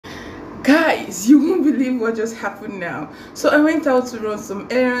Guys, you won't believe what just happened now. So I went out to run some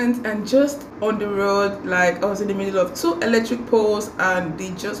errands, and just on the road, like I was in the middle of two electric poles and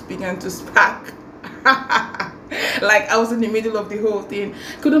they just began to spark. Like I was in the middle of the whole thing.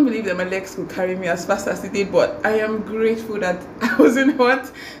 Couldn't believe that my legs could carry me as fast as it did, but I am grateful that I wasn't hurt.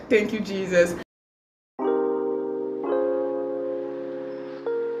 Thank you, Jesus.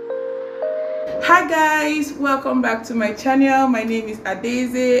 Hi guys, welcome back to my channel. My name is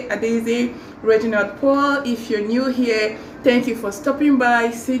Adeze Reginald-Paul. If you're new here, thank you for stopping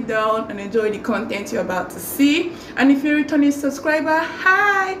by. Sit down and enjoy the content you're about to see. And if you're a returning subscriber,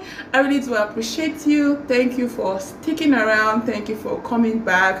 hi, I really do appreciate you. Thank you for sticking around. Thank you for coming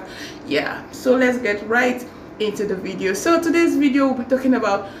back. Yeah, so let's get right into the video. So today's video will be talking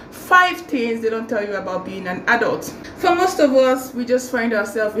about 5 things they don't tell you about being an adult. For most of us, we just find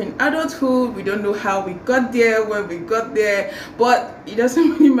ourselves in adulthood. We don't know how we got there, when we got there, but it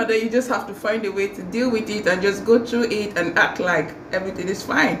doesn't really matter. You just have to find a way to deal with it and just go through it and act like everything is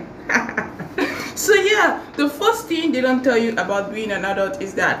fine. So yeah, the first thing they don't tell you about being an adult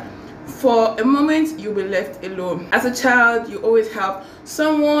is that for a moment you'll be left alone. As a child, you always have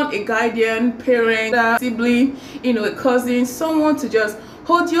someone, a guardian, parent, a sibling, a cousin, someone to just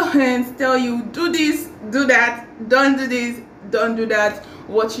hold your hands, tell you do this, do that, don't do this, don't do that,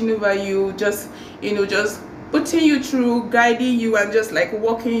 watching over you, just putting you through, guiding you, and just like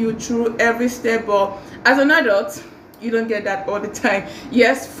walking you through every step. But as an adult, you don't get that all the time.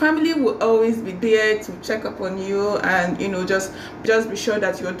 Yes, family will always be there to check up on you and just be sure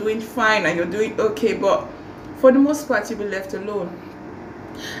that you're doing fine and you're doing okay, but for the most part you'll be left alone.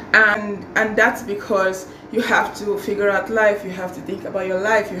 And that's because you have to figure out life, you have to think about your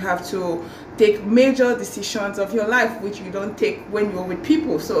life, you have to take major decisions of your life which you don't take when you're with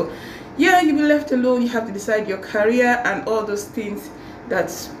people. So yeah, you'll be left alone. You have to decide your career and all those things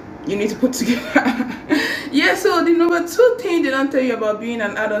that you need to put together. Yeah, so the number 2 thing they don't tell you about being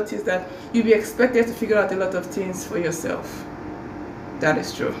an adult is that you'll be expected to figure out a lot of things for yourself. That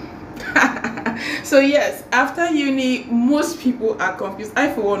is true. So yes, after uni, most people are confused.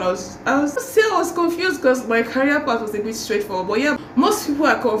 I for one, I was confused because my career path was a bit straightforward. But yeah, most people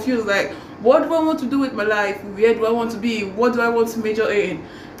are confused, like, what do I want to do with my life? Where do I want to be? What do I want to major in?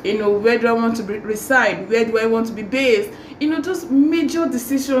 Where do I want to reside? Where do I want to be based? Those major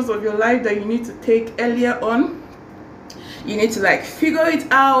decisions of your life that you need to take earlier on. You need to like figure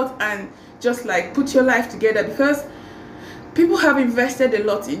it out and just like put your life together, because people have invested a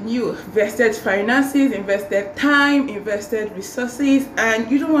lot in you, invested finances, invested time, invested resources, and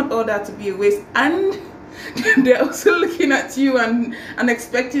you don't want all that to be a waste. And they're also looking at you and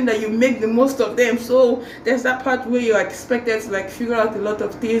expecting that you make the most of them. So there's that part where you're expected to like figure out a lot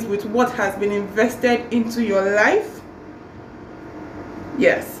of things with what has been invested into your life.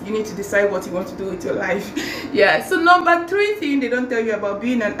 Yes, you need to decide what you want to do with your life. Yeah, so number 3 thing they don't tell you about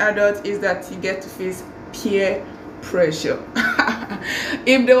being an adult is that you get to face peer pressure.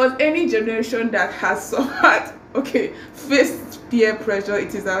 If there was any generation that has suffered, faced peer pressure,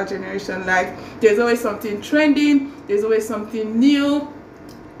 it is our generation. Like, there's always something trending, there's always something new,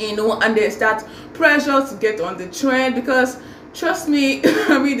 and there's that pressure to get on the trend, because trust me,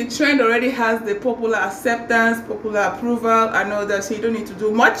 I mean, the trend already has the popular acceptance, popular approval and all that, so you don't need to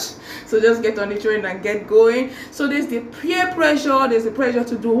do much. So just get on the trend and get going. So there's the peer pressure, there's the pressure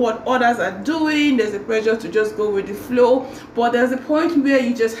to do what others are doing, there's the pressure to just go with the flow. But there's a point where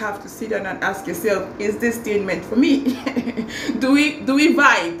you just have to sit down and ask yourself, is this thing meant for me? do we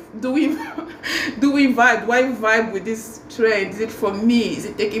vibe? Do we vibe? Do I vibe with this trend? Is it for me? Is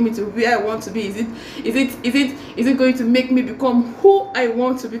it taking me to where I want to be? Is it going to make me become who I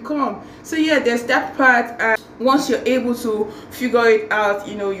want to become? So yeah, there's that part, and once you're able to figure it out,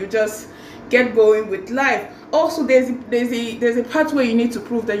 you just get going with life. Also, there's a part where you need to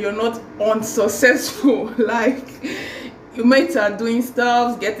prove that you're not unsuccessful. Like, you might are doing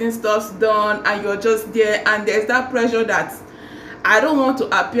stuff, getting stuff done, and you're just there, and there's that pressure that I don't want to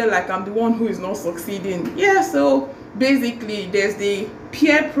appear like I'm the one who is not succeeding. Yeah, so basically there's the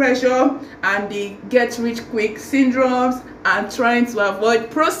peer pressure and the get rich quick syndromes and trying to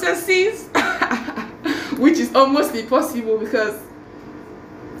avoid processes which is almost impossible, because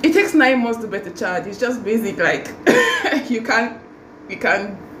it takes 9 months to bet a child. It's just basic, like you can't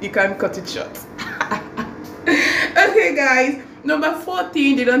cut it short. Okay guys, number 4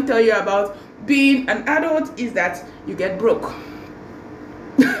 thing they don't tell you about being an adult is that you get broke.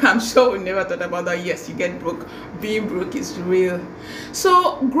 I'm sure we never thought about that. Yes, you get broke. Being broke is real.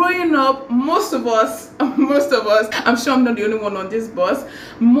 So growing up, most of us, I'm sure I'm not the only one on this bus,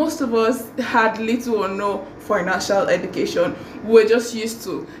 most of us had little or no financial education. We're just used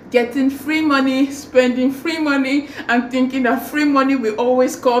to getting free money, spending free money, and thinking that free money will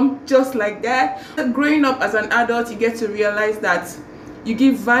always come just like that. Growing up as an adult, you get to realize that you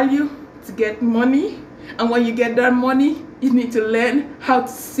give value to get money, and when you get that money, you need to learn how to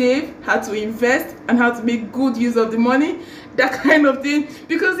save, how to invest, and how to make good use of the money, that kind of thing.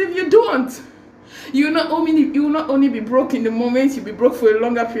 Because if you don't, you will not only be broke in the moment, you'll be broke for a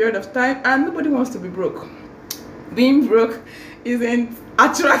longer period of time, and nobody wants to be broke. Being broke isn't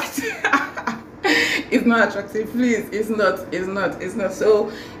attractive. It's not attractive, please. It's not.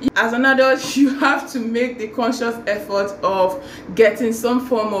 So as an adult, you have to make the conscious effort of getting some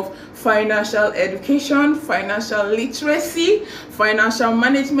form of financial education, financial literacy, financial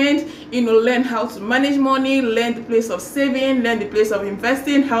management. Learn how to manage money, learn the place of saving, learn the place of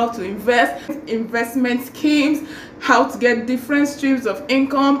investing, how to invest, investment schemes, how to get different streams of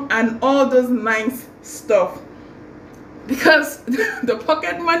income, and all those nice stuff. Because the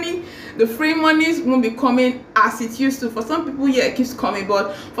pocket money, the free monies won't be coming as it used to. For some people, yeah, it keeps coming,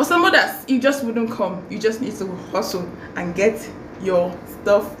 but for some others, it just wouldn't come. You just need to hustle and get your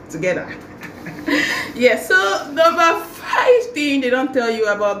stuff together. Yeah, so number 5 thing they don't tell you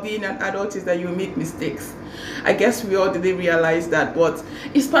about being an adult is that you make mistakes. I guess we all didn't realize that, but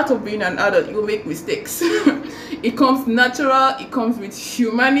it's part of being an adult. You make mistakes. It comes natural, it comes with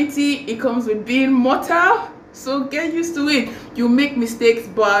humanity, it comes with being mortal. So get used to it. You make mistakes,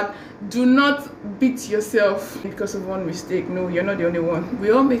 but do not beat yourself because of one mistake. No, you're not the only one.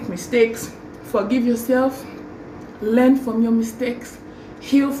 We all make mistakes. Forgive yourself, learn from your mistakes,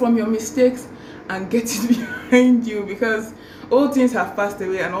 heal from your mistakes, and get it behind you, because all things have passed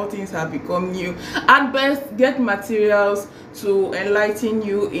away and all things have become new. At best, get materials to enlighten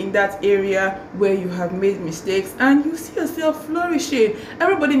you in that area where you have made mistakes, and you see yourself flourishing.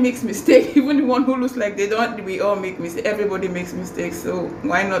 Everybody makes mistakes, even the one who looks like they don't. We all make mistakes. Everybody makes mistakes, so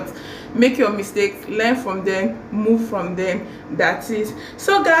why not make your mistakes, learn from them, move from them. That's it.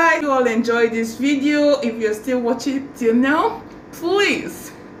 So guys, you all enjoyed this video. If you're still watching till now,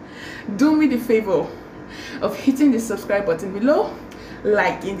 please do me the favor of hitting the subscribe button below,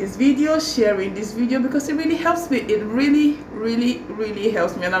 liking this video, sharing this video, because it really helps me. It really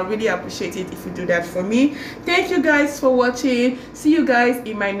helps me, and I really appreciate it if you do that for me. Thank you guys for watching. See you guys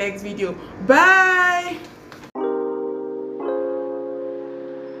in my next video. Bye.